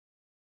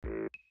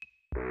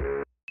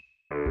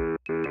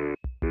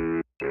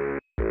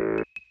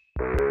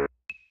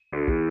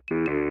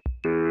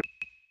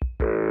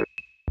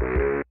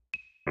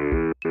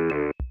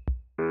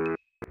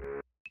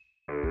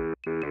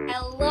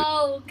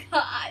Hello,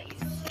 guys.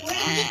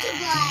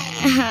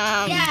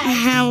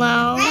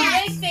 Hello.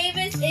 Very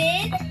famous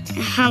in.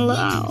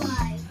 Hello.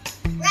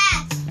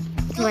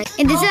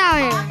 And this is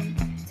our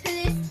To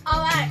this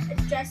all out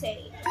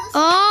dressing.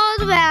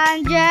 old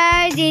man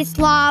Jersey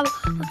slobbers.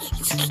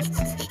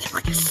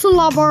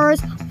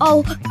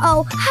 Oh,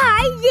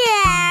 hi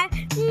there.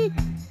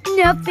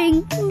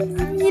 Nothing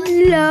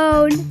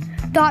alone.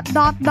 Dot.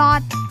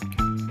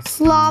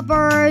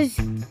 Slobbers.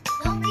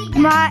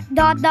 My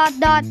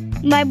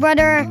my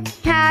brother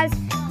has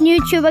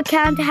YouTube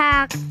account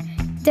hacked.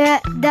 The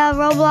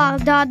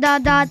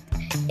Roblox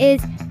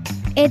is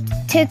it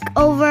took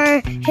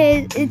over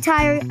his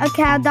entire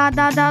account.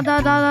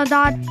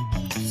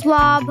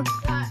 Slob.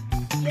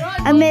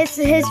 I miss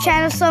his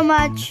channel so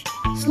much.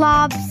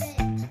 Slobs.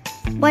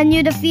 When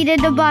you defeated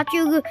the bot,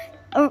 you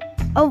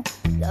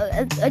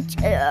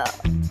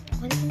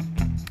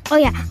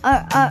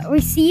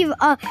receive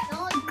a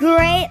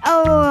great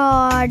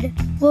award.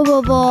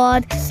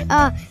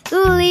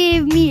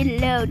 Leave me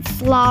alone,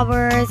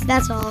 flobbers.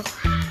 That's all.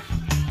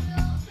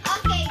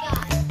 Okay,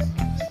 guys,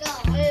 let's go.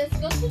 Let's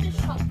go to the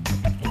shop.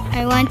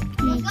 I want.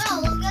 Let's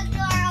go to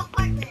our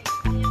apartment.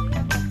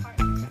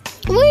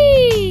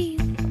 Whee!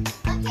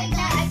 Okay,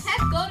 guys, I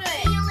can't go to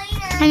see it. you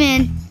later. I'm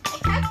in. I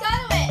can't go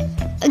to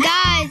it.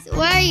 Guys,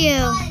 where are you?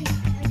 I'm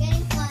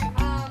getting fun.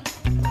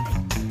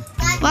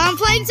 Well, I'm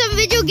playing some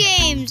video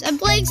games. I'm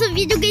playing some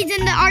video games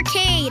in the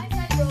arcade.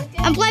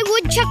 I'm playing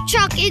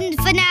Woodchuck in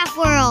FNAF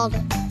World.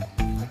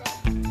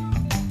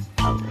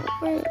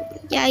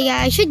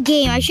 Yeah, I should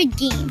game.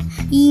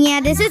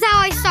 Yeah, this is how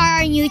I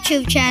start our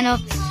YouTube channel.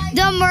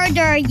 The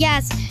Murder,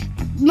 yes.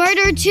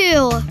 Murder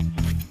 2.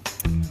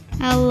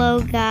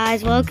 Hello,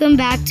 guys. Welcome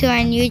back to our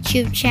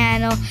YouTube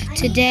channel.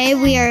 Today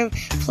we are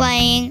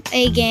playing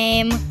a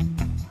game.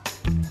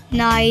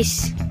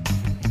 Nice.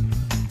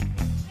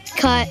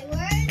 Cut.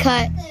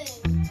 Guys,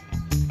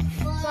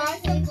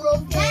 I'm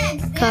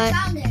broken.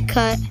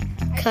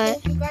 Cut.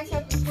 You guys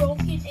have been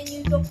broken and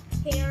you don't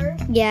care.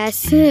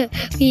 Yes,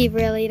 we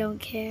really don't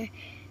care.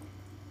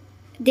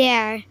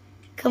 There,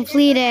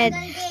 completed.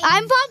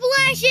 I'm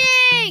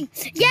publishing!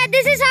 Yeah,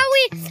 this is how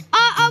we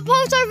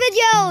post our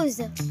videos.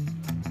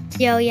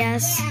 Yo,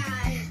 yes.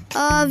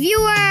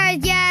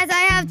 Viewers, yes,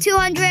 I have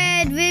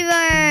 200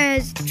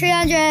 viewers.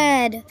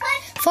 300.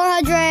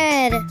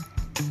 400.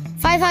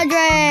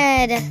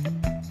 500.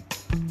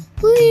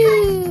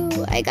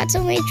 Woo! I got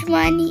so much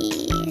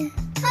money.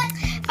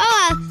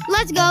 Oh,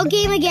 let's go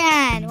game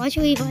again. What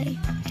should we play?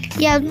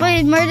 Yeah, let's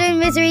play Murder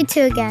Mystery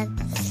 2 again.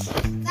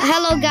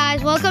 Hello,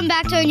 guys. Welcome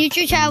back to our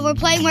YouTube channel. We're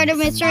playing Murder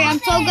Mystery. I'm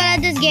so good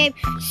at this game.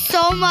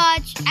 So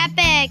much.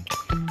 Epic.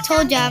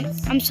 Told ya.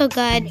 I'm so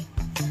good.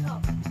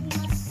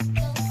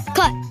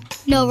 Cut.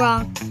 No,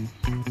 wrong.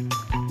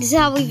 This is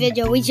how we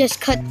video. We just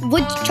cut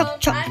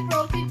Woodchuck. I'm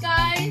broken,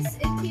 guys.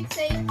 It keeps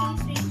saying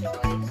please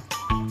rejoin.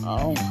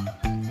 Oh.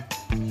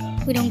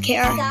 We don't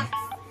care. Sucks.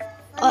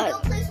 Let me go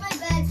place my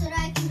bed so that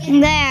I can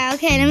get There.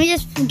 Okay, let me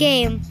just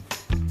game.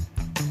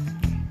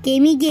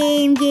 Gaming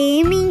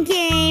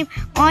game.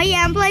 Oh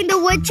yeah, I'm playing the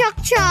Woodchuck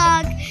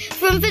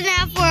from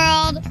FNAF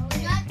World.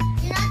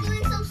 You're not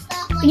doing some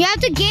stuff like You have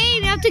to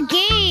game. I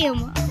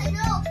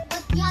know,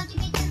 but you have to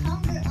get your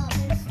hunger up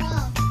and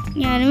stuff.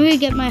 Yeah, let me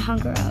get my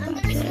hunger up. I'm gonna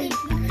Actually, sleep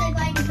because I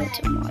buy your get bed.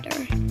 some water.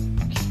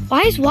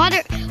 Why is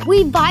water?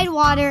 We buy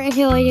water and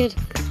he'll eat it.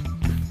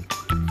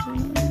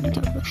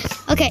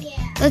 Okay,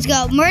 let's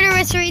go. Murder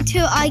Mystery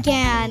 2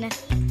 again.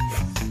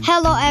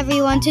 Hello,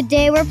 everyone.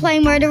 Today we're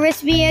playing Murder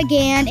Mystery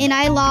again, and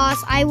I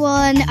lost. I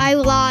won.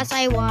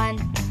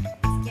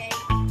 Okay.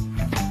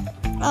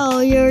 Oh,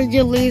 you're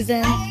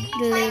losing.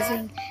 You're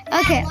losing.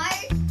 Okay.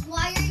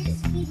 Why are you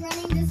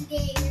speedrunning this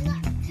game? You're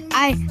not doing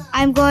stuff.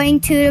 I'm going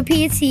to the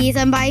PCs.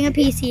 I'm buying a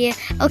PC.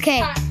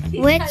 Okay,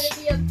 He's which trying to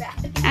be a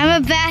baddie. I'm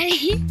a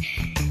baddie.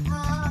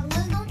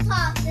 Let's don't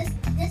talk.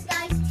 This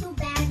guy's too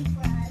baddie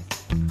for us.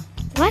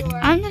 What? Sure.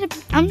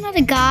 I'm not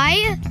a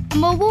guy.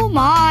 I'm a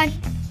woman.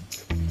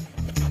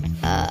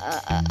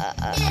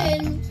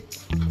 In.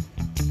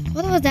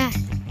 What was that?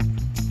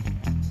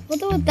 What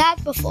was that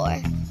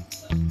before?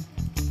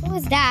 What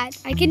was that?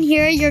 I can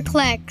hear your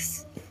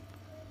clicks.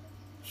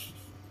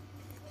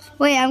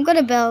 Wait, I'm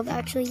gonna build.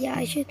 Actually, yeah,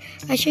 I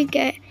should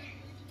get.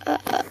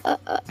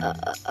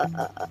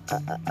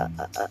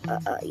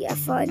 Yeah,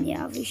 fun.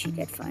 Yeah, we should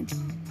get fun.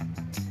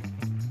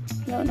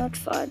 No, not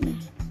fun.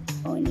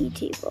 Oh, we need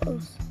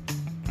tables.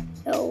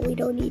 No, we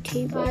don't need Guys,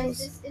 tables.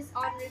 this is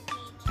on repeat.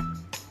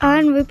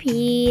 On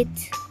repeat.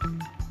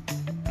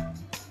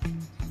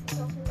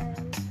 So hello.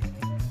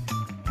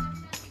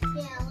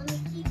 Yeah, let me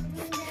keep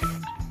doing this.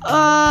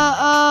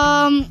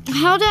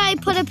 How do I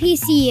put a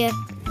PC?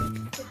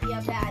 To be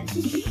a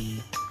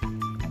baddie.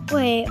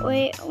 Wait.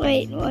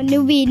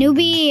 Newbie!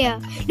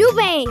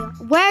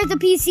 Where's the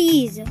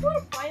PCs?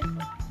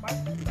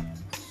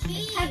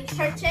 Can't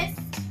purchase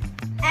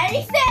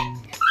anything.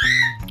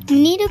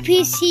 need a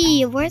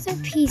PC. Where's our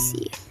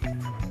PC?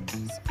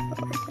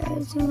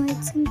 There's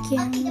like some Okay, the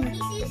camera.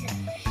 PC's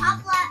top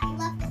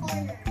left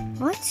corner.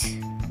 What?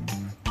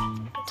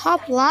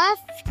 Top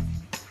left?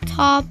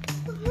 Top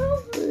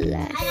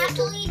left. I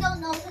actually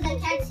don't know because I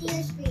can't see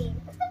your screen.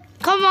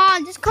 Come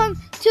on, just come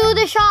to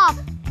the shop.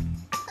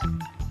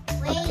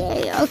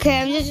 Wait, Okay,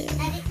 I'm just.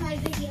 edit my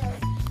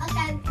videos. Okay,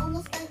 I'm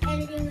almost done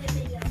editing my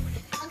video.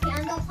 Okay,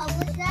 I'm gonna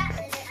publish that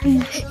and then I'm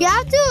gonna You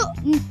have to,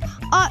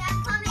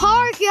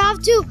 Park. You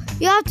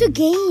have to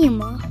game.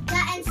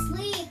 yeah, and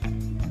sleep.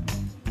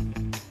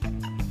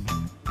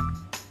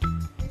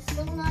 You're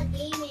still not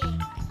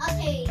gaming.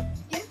 Okay,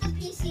 here's the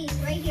PC.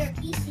 Right here,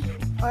 PC.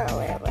 Wait.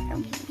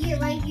 Here,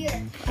 right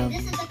here.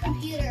 This is the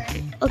computer.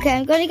 Okay,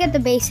 I'm gonna get the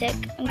basic.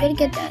 I'm gonna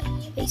get the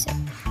basic. You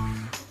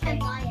can't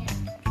buy it.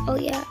 Oh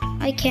yeah,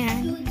 I Too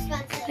can.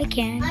 expensive. I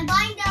can. I'm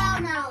buying that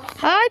now.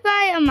 How do I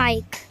buy a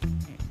mic?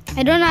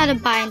 I don't know how to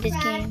buy in this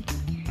game.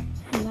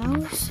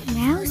 Mouse?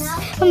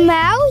 Mouse? A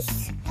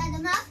mouse? Yeah, the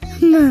mouse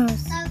is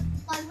Mouse.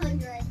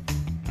 500.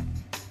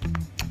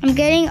 I'm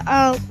getting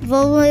a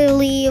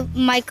Volley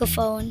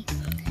microphone.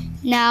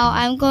 Now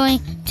I'm going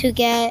to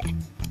get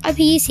a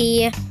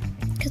PC.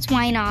 Because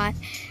why not?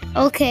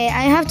 Okay,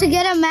 I have to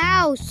get a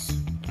mouse.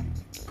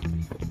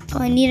 Oh,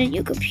 I need a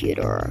new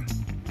computer.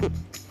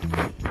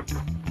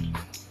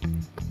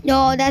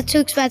 No, that's too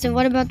expensive.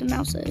 What about the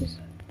mouses?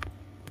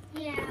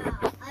 Yeah,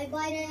 I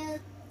bought a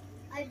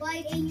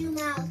new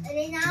mouse, and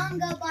then now I'm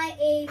gonna buy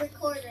a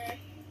recorder.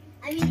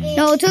 I mean,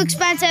 No, too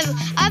expensive.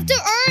 I have to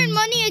earn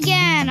money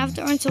again. I have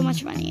to earn so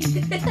much money.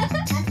 That's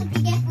what you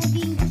get for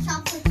being in the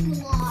shop for too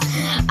long.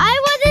 I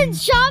wasn't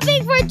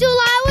shopping for too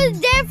long. I was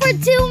there for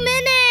 2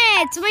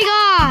 minutes. Oh my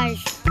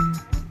gosh.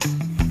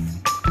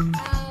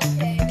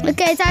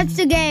 Okay, time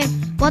to game.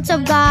 What's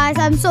up, guys?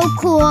 I'm so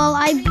cool.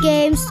 I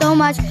game so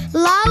much.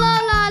 La la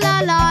la la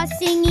la.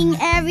 Singing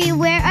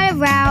everywhere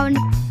around.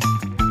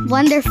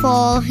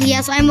 Wonderful.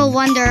 Yes, I'm a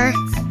wonder.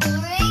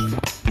 Alright?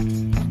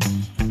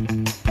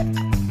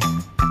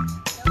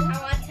 I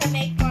want to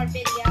make more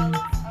videos.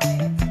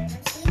 I'm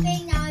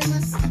sleeping now. I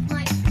must sleep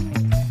my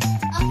food.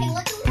 Okay,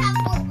 what do we have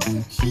for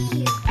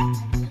cheese?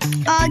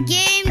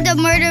 Game The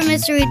Murder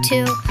Mystery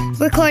 2.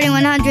 Recording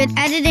 100.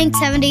 Editing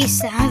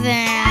 77. I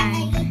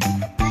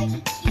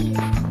eat cheese.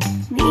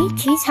 You eat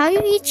cheese? How do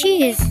you eat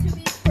cheese? To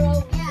be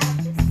pro. Yeah,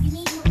 you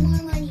need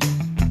more money.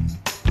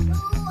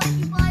 Oh, I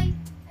can buy.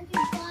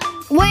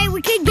 Wait,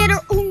 we can get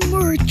our own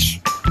merch.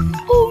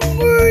 Own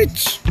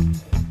merch.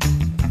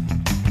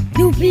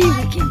 No, babe, we can I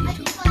do can buy the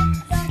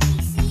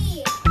PC.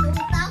 The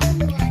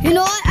 1,000 one. You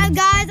know what,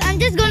 guys? I'm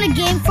just gonna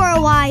game for a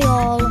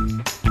while.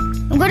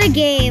 I'm gonna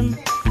game.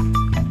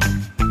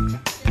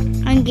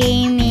 I'm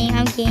gaming.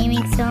 I'm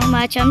gaming so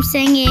much. I'm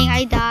singing.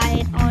 I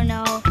died. Oh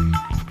no.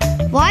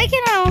 Why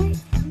can I only...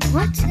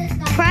 What?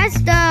 Press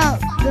the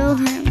build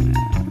him.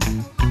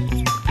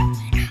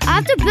 I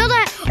have to build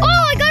it.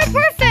 Oh, I got it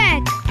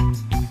perfect.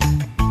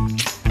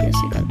 Yes, I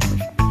got it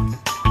perfect.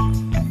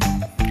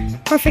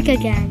 Perfect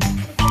again.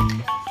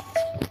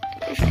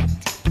 Perfect.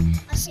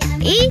 Okay,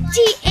 I'm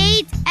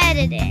 88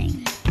 editing.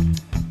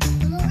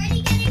 I'm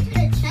already getting to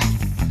the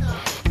chest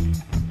stuff.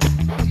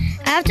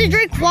 I have to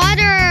drink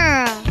water. I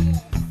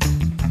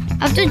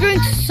have to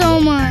drink so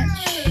much.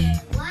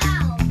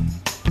 Wow.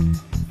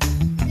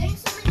 There's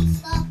so many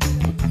stuff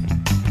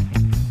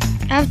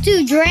already. I have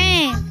to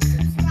drink. 1,000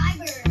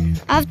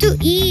 subscribers. I have to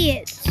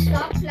eat.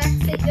 Stop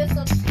flexing your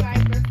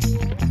subscriber,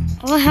 fool.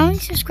 Oh, how many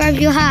subscribers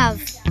you have?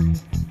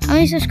 How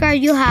many subscribers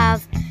you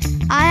have?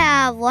 I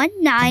have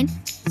 190.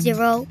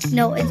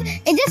 No, it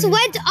just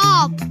went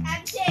up.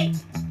 Empty.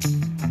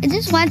 It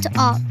just went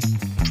up.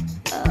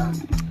 I'm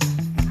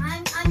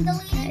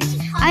deleting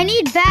these I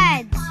need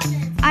beds.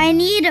 comments. I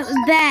need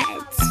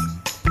beds.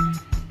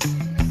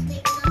 Let's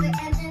make another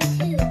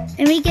MM2.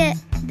 Let me get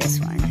this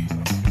one.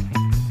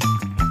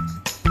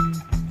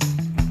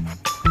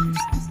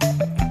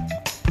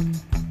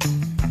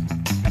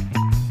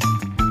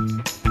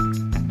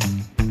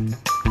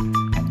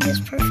 This is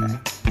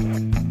perfect.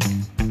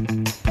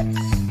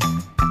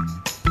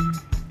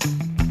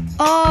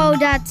 Oh,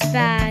 that's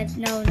bad.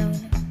 No. Oh.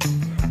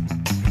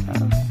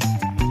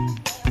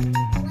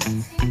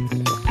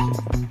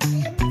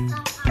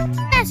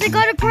 Yes, I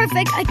got it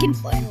perfect. I can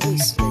finally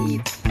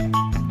sleep.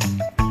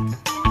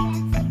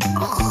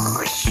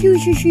 Oh, shoo. Yeah,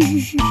 I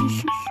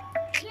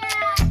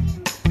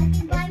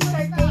can buy For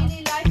more stuff.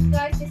 daily life,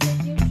 guys, this is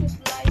YouTube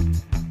life.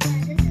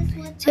 Yeah, this is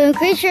what To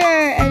increase your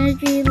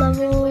energy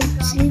level,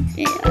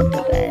 sleeping at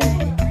the bed.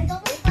 I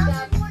got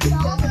 $1,000 more.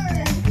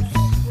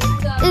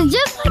 It's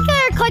just like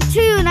a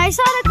cartoon. I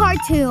saw the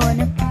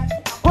cartoon.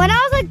 When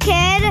I was a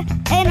kid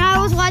and I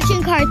was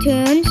watching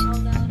cartoons, Oh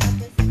no, not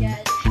this again.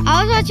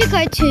 I was watching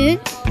cartoons,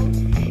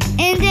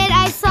 and then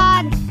I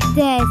saw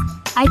this.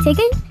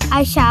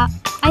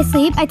 I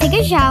sleep, I take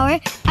a shower,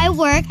 I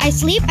work, I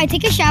sleep, I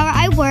take a shower,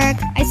 I work,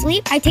 I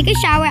sleep, I take a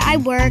shower, I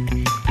work,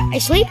 I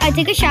sleep, I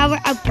take a shower,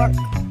 I work.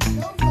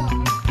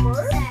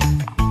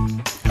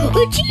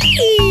 Oh,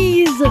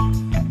 jeez!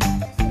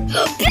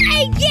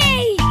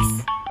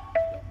 Pancakes!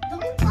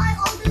 Don't buy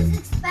all this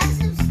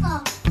expensive stuff.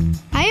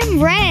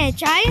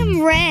 rich. I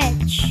am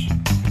rich.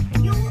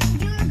 You're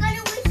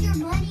gonna waste your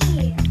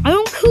money. I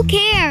don't. Who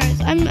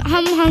cares? I'm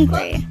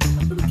hungry.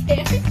 Who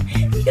cares?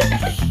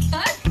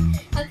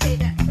 Okay,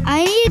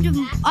 I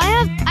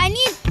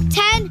need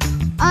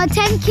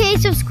 10K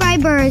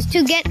subscribers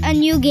to get a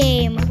new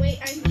game. wait,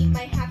 I need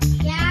my happy.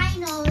 Yeah, I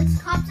know.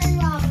 It's cops and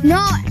robbers.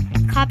 No,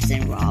 cops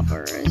and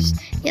robbers.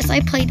 Yes,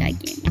 I played that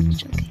game.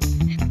 It's okay.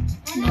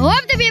 No, I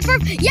have to be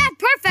perfect. Yeah,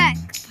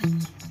 perfect.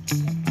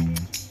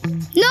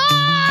 No.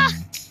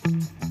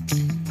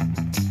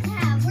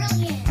 Yeah,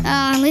 brilliant.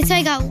 At least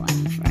I got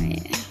one for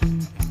you.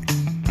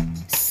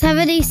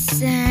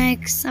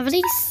 76.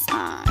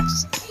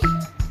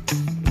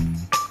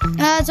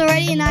 It's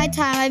already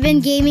nighttime. I've been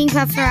gaming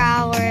for 4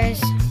 hours.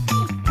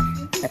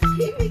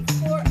 Gaming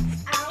for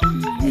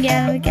hours.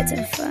 Yeah, let me get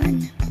some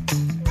fun.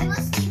 I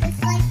must eat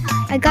this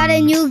lifetime. I got a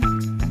new.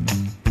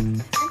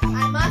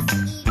 I must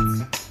eat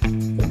an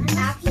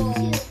apple.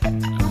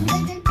 I'm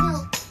gonna drink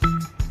milk.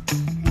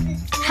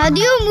 How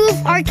do you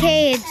move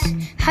arcades?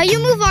 How you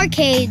move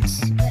arcades?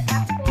 The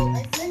apple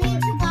is You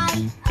need to buy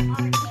an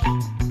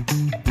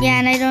arcade. Yeah,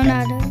 and I don't know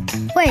how to.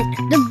 Wait,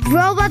 the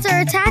robots are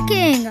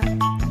attacking.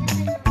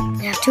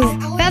 We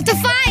have to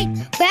fight.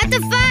 We have to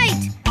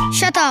fight.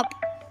 Shut up.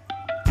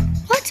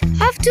 What?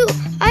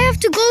 I have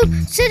to go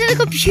sit at the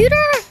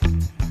computer?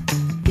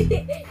 You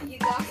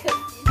got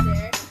confused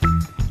there.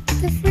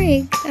 The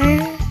freak?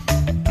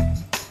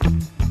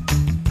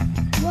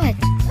 What?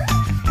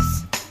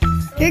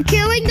 You're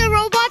killing the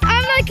robot?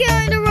 I'm not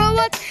killing the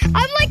robot.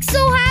 I'm like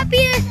so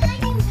happy.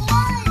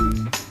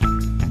 91.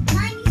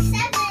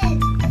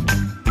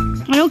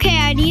 97. Okay,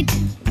 I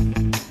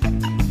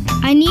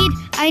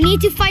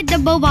need to fight the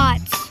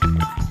robots.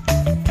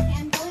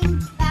 I'm going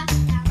back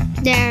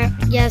down. There.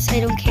 Yes, I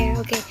don't care.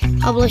 Okay,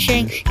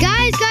 publishing.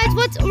 Guys,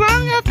 what's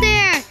wrong up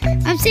there?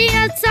 I'm sitting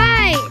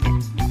outside.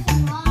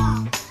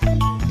 Wow.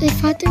 I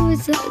thought there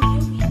was a...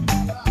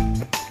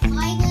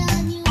 Buying a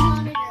new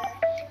monitor.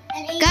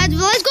 And a- Guys,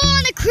 let's go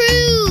on a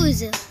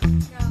cruise.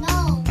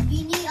 No,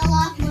 you need a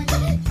lot of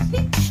money.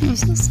 I'm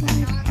so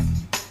sad.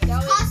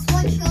 Cost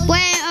 1 trillion.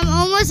 Wait, I'm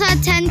almost at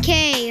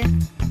 10K.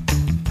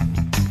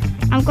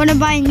 I'm gonna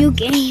buy a new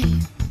game.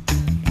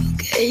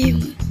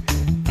 New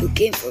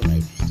game for my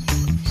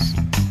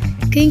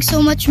videos. Getting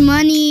so much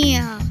money.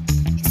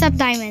 Except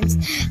diamonds.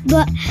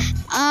 But,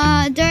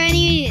 there are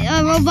any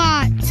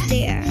robots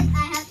there? I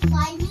have to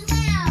buy a new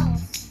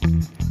mouse.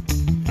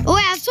 Oh,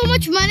 I have so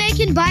much money I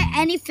can buy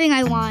anything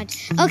I want.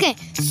 Okay,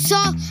 so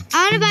I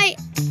want to buy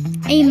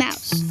a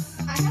mouse.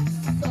 I have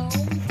so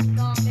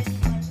not many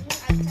money.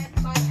 I can't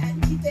buy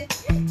anything.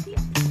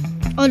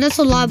 Oh, that's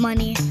a lot of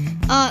money.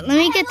 Let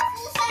me get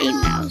a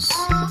mouse.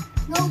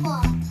 Nova. I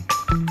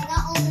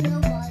got all the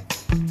Novas.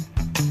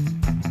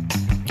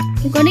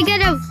 I'm gonna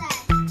get a...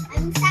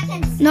 I'm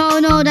second. No,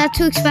 that's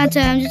too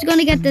expensive. I'm just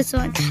gonna get this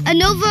one. A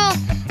Nova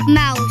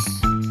mouse.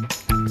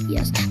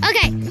 Yes.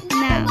 Okay,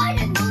 now. Buy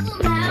a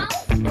Nova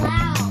mouse?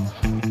 Wow.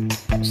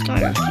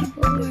 Start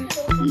keyboard.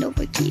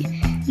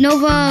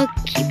 Nova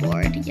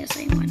keyboard. Yes,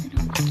 I want a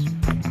Nova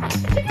keyboard.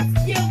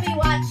 Still be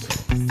watch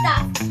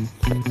stuff.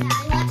 Yeah, I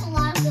watch a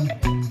lot of those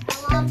things. A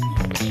lot of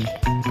these.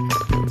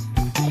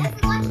 I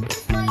forgot to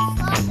put my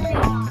stuff that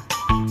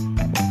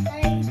I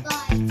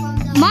got from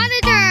the...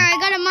 Monitor! I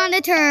got a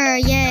monitor.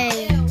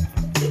 Yay.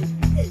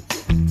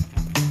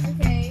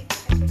 Okay, I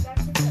forgot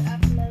to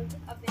upload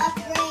a video.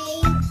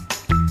 Upgrade.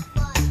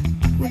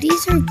 But Oh,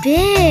 these are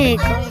big.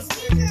 I have a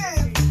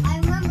speaker. I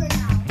remember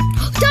now.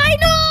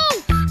 Dino!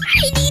 I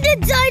need a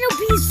Dino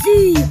PC.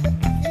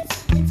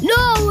 No,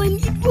 I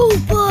need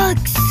Robux.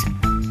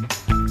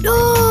 No!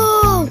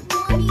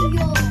 Money,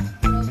 yo.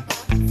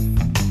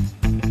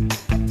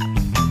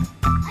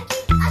 I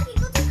can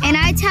go to... And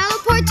I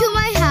teleport to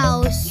my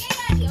house.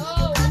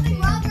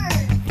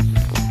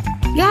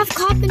 You have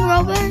cop and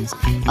robbers?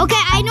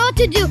 Okay, I know what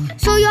to do.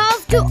 So you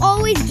have to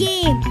always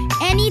game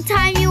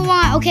anytime you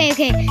want. Okay.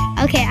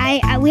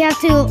 We have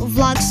to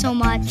vlog so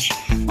much.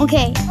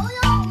 Okay. Oh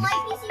no, my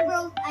PC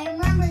broke. I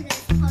remember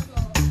this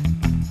puzzle.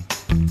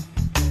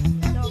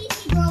 The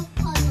PC broke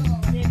puzzle.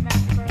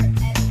 Remember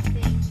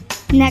anything.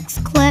 Next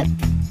clip.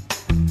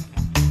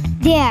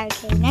 Yeah,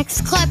 okay.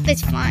 Next clip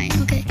is fine.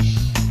 Okay.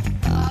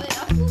 Wow, they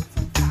upload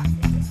so fast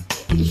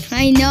in this game.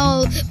 I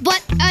know,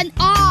 but an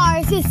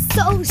ours is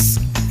so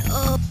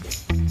slow.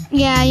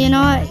 Yeah, you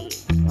know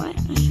what?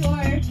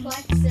 Short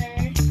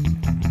flexer.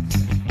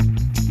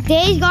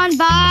 Days gone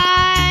by.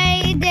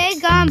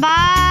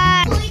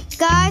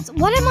 Guys,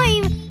 what am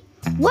I?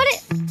 What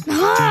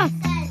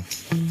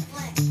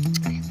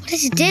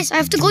is this? I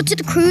have to go to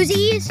the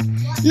cruises?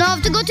 No, I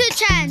have to go to the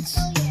chance.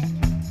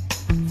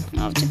 I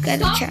have to get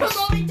a Stop chance.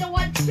 promoting the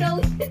 1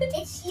 trillion.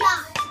 It's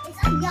yacht. It's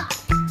a yacht.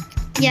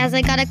 Yes,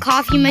 I got a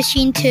coffee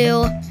machine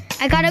too.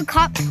 I got a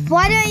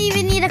Why do I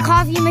even need a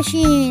coffee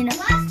machine?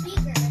 Last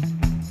speaker.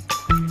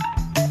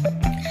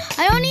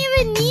 I don't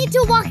even need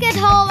to walk at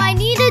home. I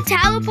need to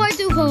teleport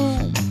to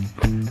home.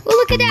 Oh,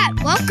 look at that.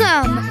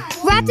 Welcome.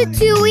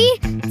 Ratatouille,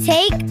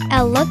 take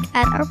a look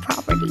at our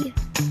property.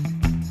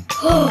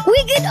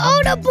 We can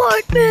own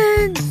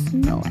apartments.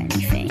 No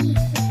anything.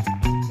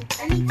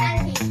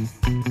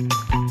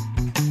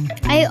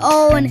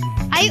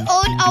 I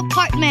own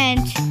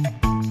apartment.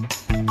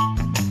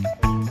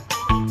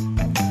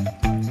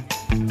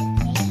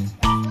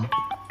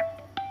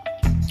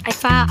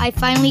 I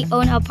finally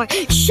own a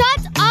apartment.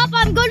 Shut up!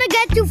 I'm gonna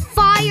get you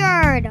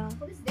fired.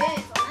 What is this?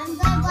 I'm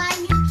gonna buy a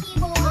new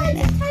keyboard.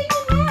 It's a tiny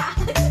rat.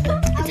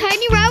 A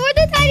tiny rat? Where's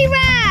the tiny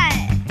rat?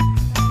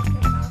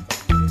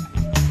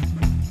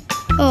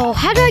 Oh,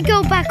 how do I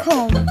go back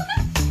home?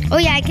 Oh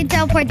yeah, I can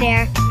teleport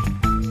there.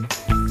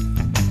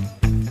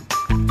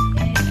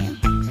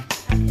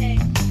 Okay.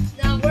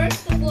 Now where's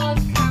the vlog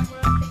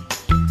camera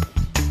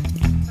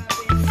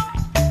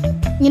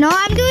thingy? You know,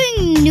 I'm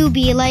doing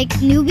newbie. Like,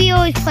 newbie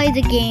always plays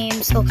a game,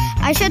 so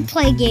I should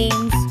play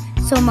games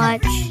so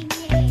much.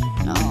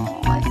 No,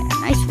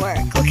 nice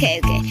work. Okay.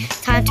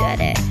 Time to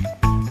edit.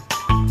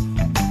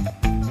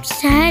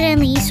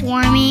 Suddenly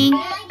swarming.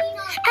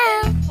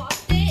 Oh,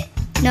 Post it.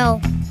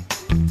 no.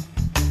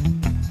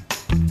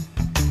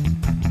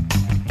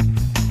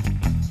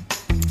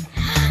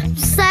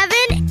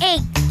 Seven,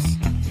 8.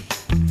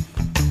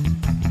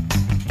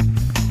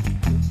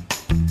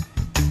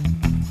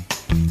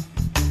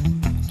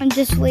 I'm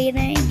just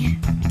waiting.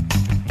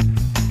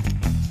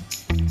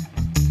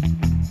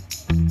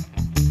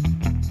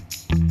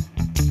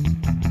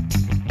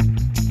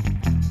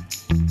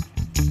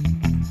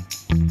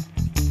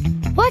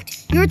 What?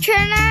 Your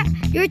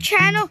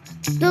channel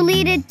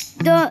deleted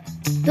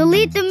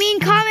delete the mean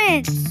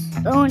comments.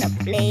 Oh, no,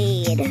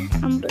 blade.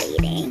 I'm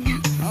bleeding.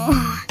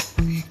 Oh.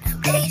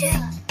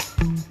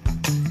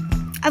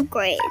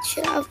 Upgrade.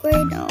 Should I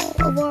upgrade? No.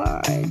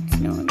 Awards.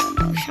 No.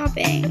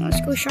 Shopping.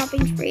 Let's go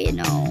shopping spree.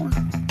 No.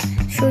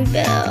 Should we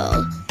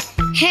build?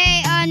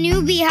 Hey,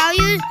 newbie, how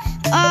you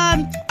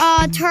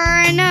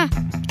turn?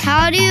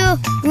 How do you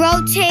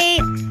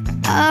rotate?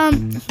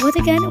 What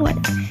again? What?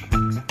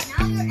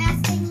 Now you're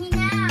asking me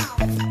now.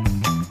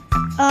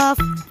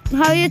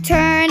 How you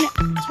turn?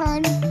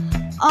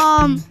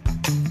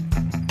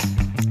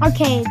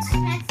 Arcades. I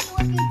can't see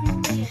what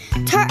you're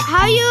doing.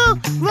 How you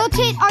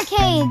rotate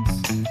arcades?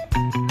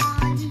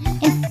 You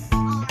just press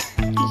R.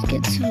 Let's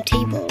get some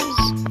tables.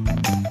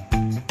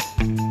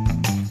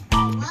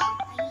 Oh, well,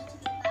 I need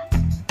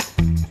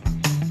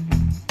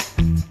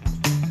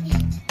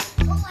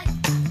to go back.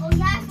 Oh,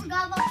 yeah, I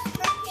forgot about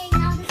scripting.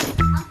 Now this is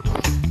a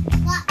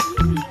lot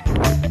easier.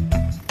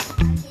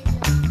 I did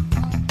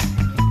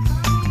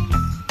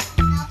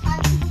now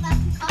time to go back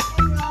to Cop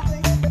and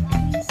Robert.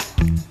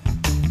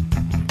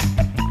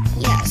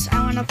 Yes, I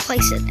want to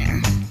place it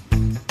there.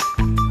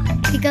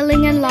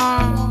 Giggling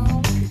along.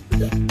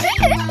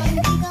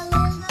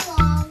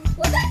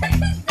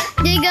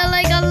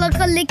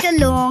 Lick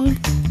along.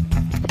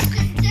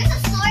 There's a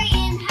story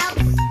in House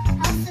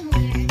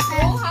Simulator. It says,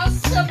 Oh, how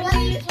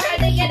somebody is trying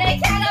to get a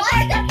cat up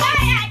What's the the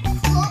cat.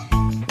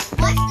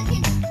 Watch the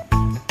kids.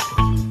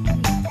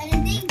 And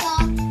then ding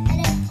dong. And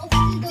then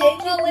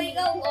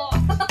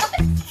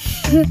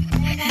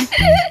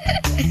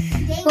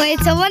Wait,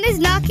 someone is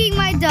knocking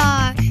my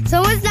door.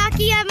 Someone's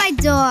knocking at my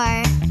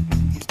door.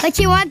 Like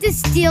you want to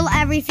steal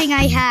everything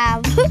I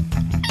have. That's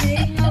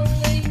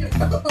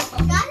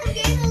a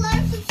game to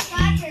learn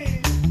subscribers.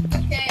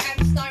 Okay,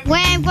 I'm starting.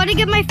 Wait, I'm gonna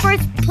get my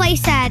first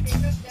playset.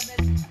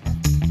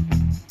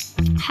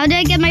 How do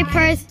I get my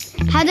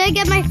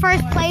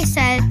first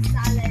playset?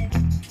 Salad.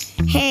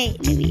 Hey,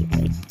 newbie,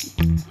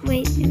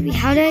 wait, newbie,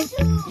 how did I...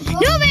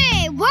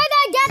 Newbie, where did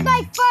I get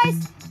my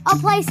first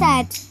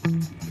playset?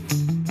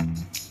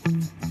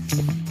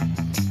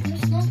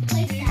 There's no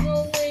place at.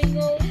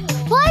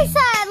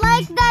 Playset,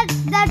 like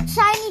that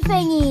shiny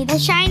thingy, the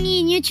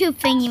shiny YouTube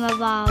thingy, my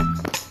Bob.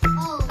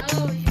 Oh,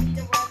 Oh, you need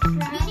a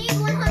you need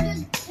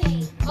 100K.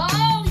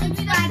 Oh, you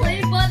need a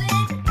play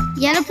button?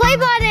 Yeah, the play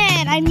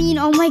button. I mean,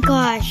 oh my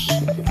gosh. You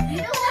don't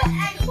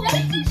have What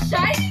anything. is the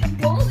shiny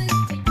golden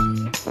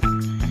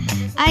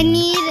thingy? I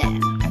need...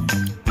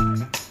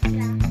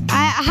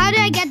 how do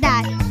I get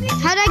that?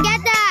 How do I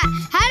get that?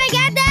 How do I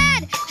get that?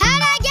 How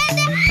do I get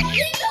that?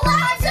 You need a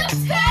lot of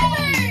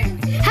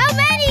subscribers! How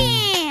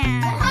many?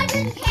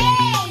 100K.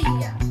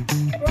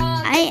 Bro,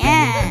 I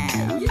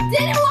am. you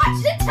didn't watch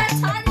the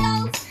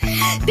tutorials?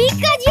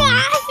 Because you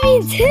asked me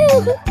to.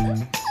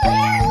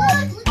 There,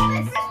 look at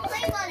my first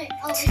play button.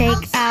 Oh, it's Take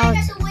outside out.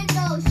 at the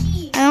window.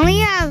 She. I only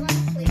have...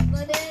 Play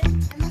button.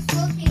 I must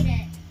rotate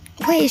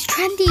it. Wait, it's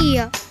trendy.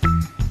 I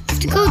have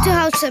to go to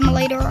House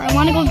Simulator. I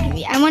want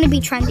to be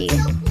trendy. It's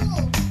so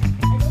cool.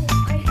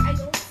 I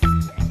don't see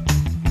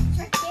It's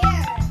right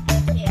there.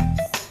 it.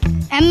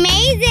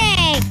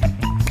 Amazing.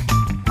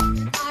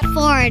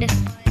 Ford.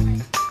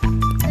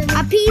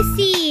 A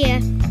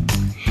PC.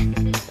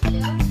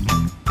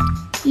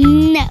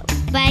 No,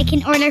 but I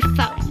can order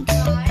phones.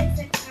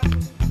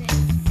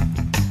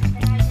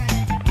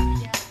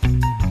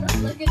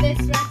 Look at this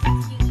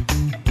ratatouille.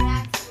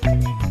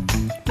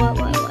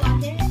 What?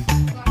 Got it?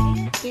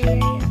 Yeah.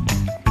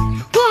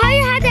 Well, how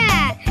you had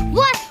that?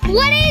 What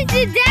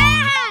is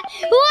that?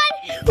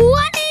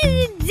 What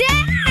is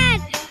that?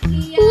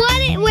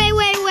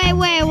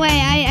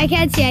 Wait. I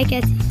can't see.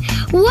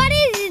 What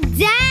is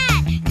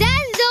that?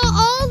 That's the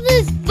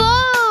oldest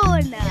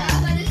phone.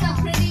 Yeah, but it's a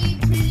pretty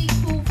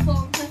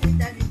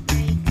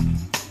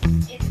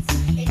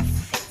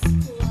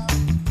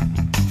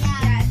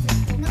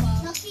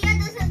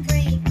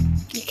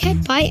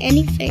buy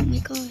anything. My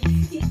God.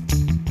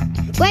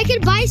 Well, I can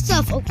buy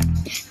stuff. Oh.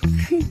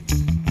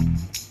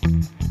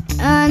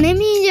 Let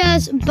me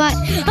just buy.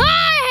 Oh,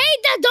 I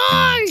hate the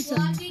doors.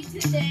 Vlogging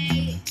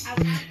today. I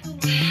have to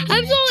work.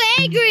 I'm so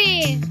angry.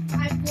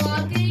 I'm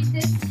vlogging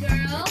this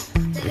girl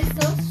that is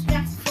so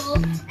stressful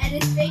and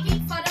is making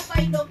fun of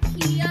my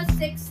Nokia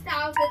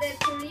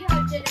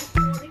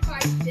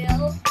 6345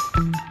 bill.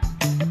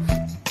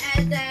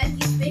 And then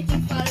he's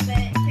making fun of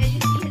it. Can you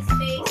see his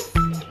face?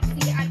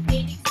 See, I'm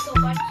gaining so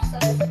much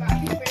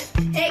subscribers.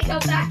 Hey,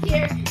 come back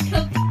here.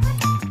 Come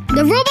back.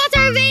 The robots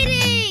are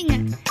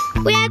invading.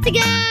 We have to go.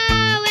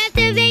 We have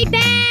to invade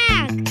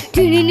back.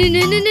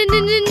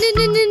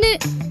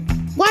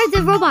 Where's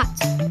the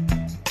robots?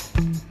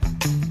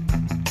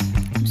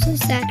 I'm so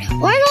sad.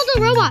 Where's all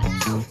the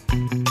robots?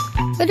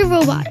 Where are the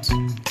robots?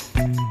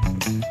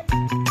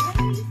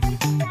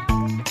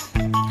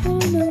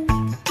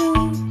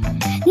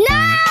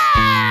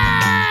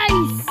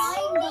 Nice!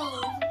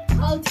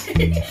 Oh,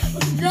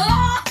 no!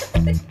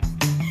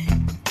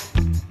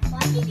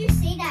 Why did you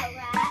say that,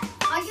 rat?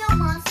 Are you a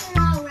monster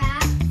or a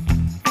rat?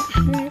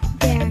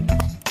 There.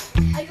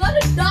 I got a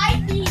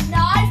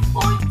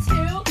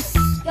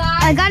 99.2.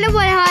 Guys, I got a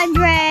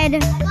 100. I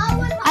got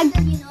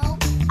 100, you know.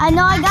 I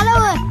know I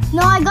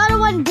got a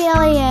 1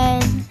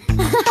 billion.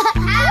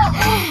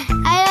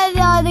 I don't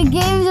know, the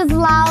game just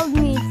allowed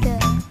me to.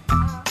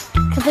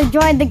 Because I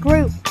joined the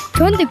group.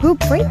 Join the group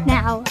right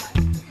now.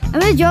 I'm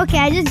not joking,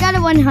 I just got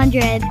a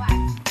 100.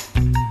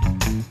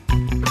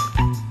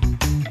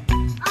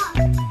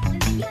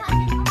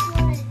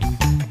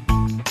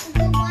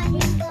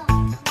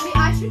 wait,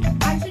 I should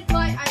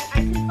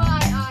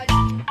buy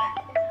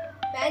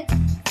bed.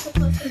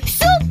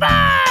 Super! I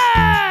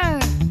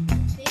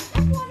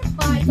want to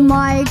buy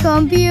My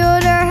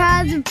computer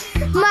has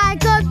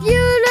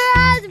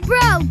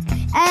broke.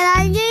 And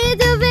I need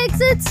to fix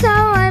it, so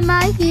I'm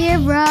a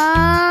hero.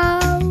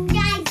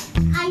 Guys,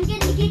 I'm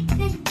gonna get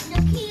the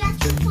Nokia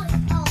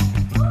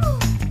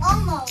 2.0.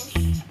 Almost.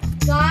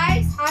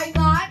 Guys, I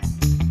got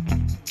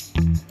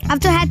I have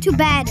to head to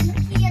bed.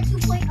 Nokia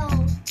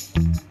 2.0.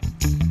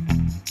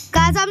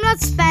 Guys, I'm not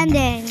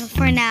spending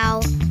for now.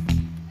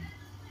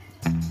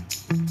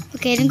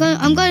 Okay, I'm going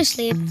to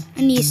sleep.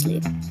 I need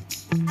sleep.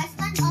 I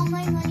spent all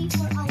my money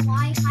for a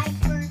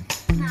Hyper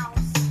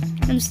mouse.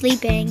 I'm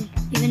sleeping,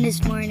 even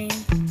this morning.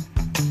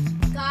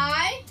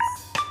 guys.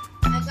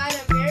 I got a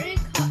very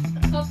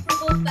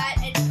comfortable bed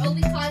and it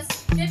only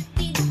costs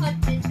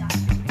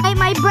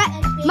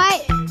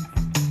 $1,500.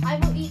 I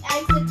will eat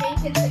eggs and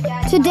bacon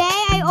together. today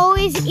I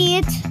always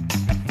eat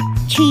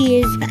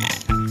cheese.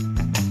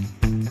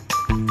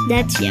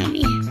 That's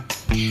yummy.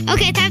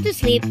 Okay, time to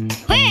sleep.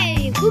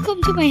 Hey, who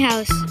come to my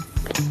house?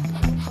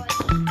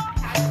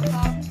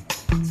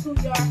 To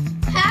your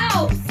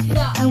house.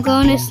 No. I'm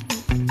going to sleep.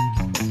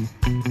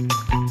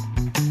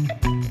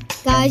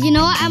 Guys, you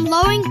know what? I'm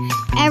lowering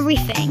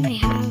everything I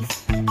have.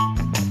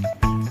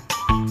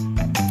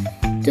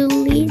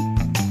 Delete.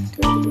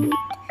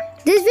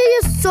 This video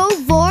is so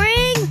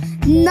boring.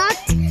 Not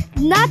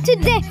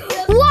today.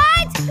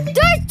 What?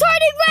 There's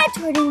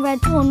Turning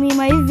Red told me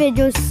my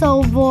video is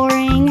so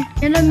boring.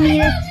 You're the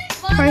meanest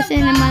person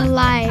in my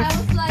life. I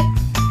was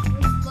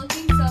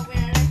looking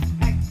somewhere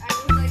and I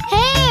was like,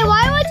 Hey,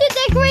 why would you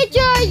decorate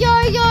your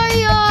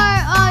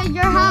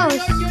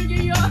house?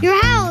 Your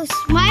house.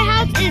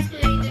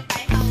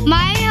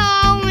 My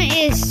home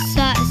is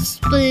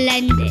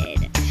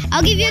splendid.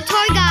 I'll give you a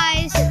tour,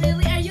 guys.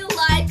 Really? Are you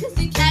lying? Because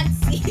you can't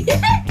see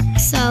it.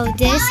 So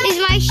this is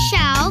my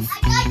shelf.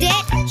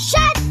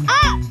 Shut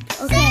up.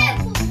 Okay.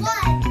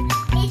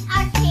 It's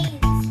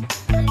arcades.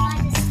 I got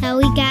this. So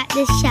we got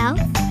this shelf.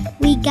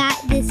 We got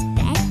this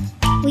bed.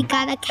 We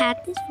got a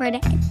cactus for the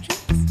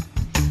entrance.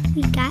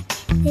 We got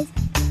this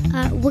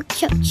wood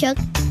chuck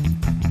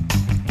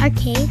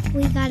arcade.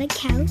 We got a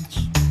couch.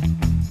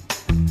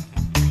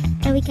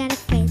 And we got a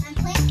fridge.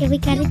 And we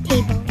got a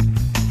table.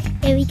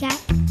 And we got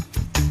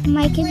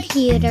my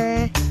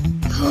computer.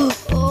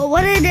 Oh,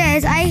 what it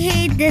is? I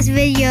hate this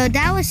video.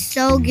 That was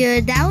so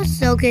good.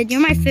 You're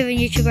my favorite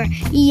YouTuber.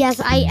 Yes,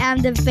 I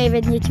am the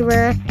favorite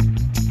YouTuber.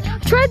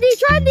 Trendy!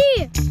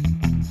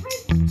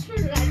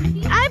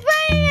 I'm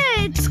playing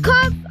it. It's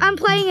called. I'm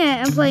playing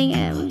it. A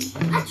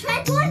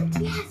trend one?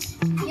 Yes.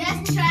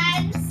 Yes,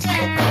 trend,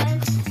 sir.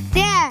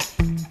 There.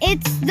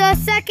 It's the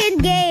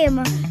second game.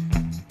 Okay.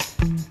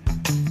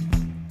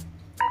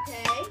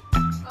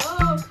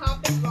 Oh,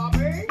 cop and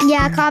robbers.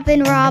 Yeah, cop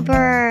and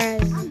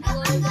robbers.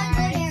 Hello,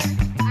 guys.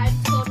 I'm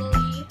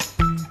totally.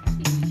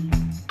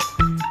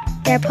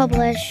 They're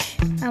published.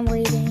 I'm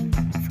waiting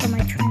for my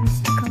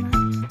trends to come out.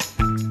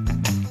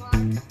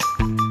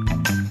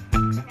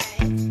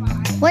 Okay,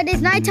 fine. Wait,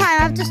 it's nighttime. I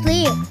have to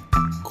sleep.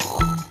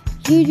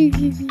 Yes,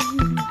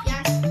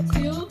 two,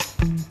 please,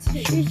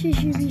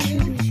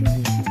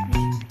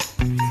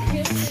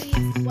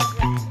 one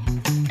red.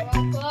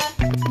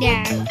 One.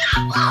 Yeah.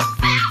 Oh,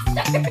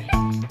 faster!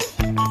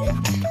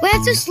 We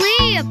have to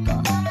sleep.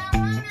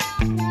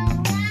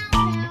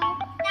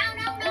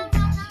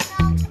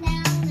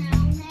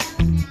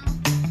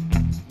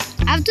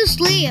 I have to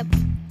sleep.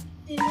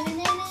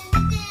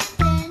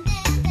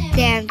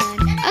 Damn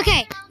done.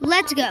 Okay,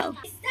 let's go.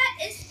 That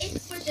is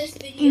it for this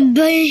video.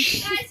 Bye.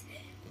 If you guys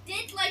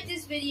did like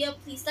this video,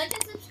 please like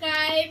and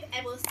subscribe,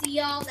 and we'll see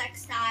y'all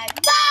next time.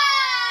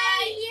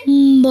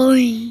 Bye!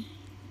 Bye.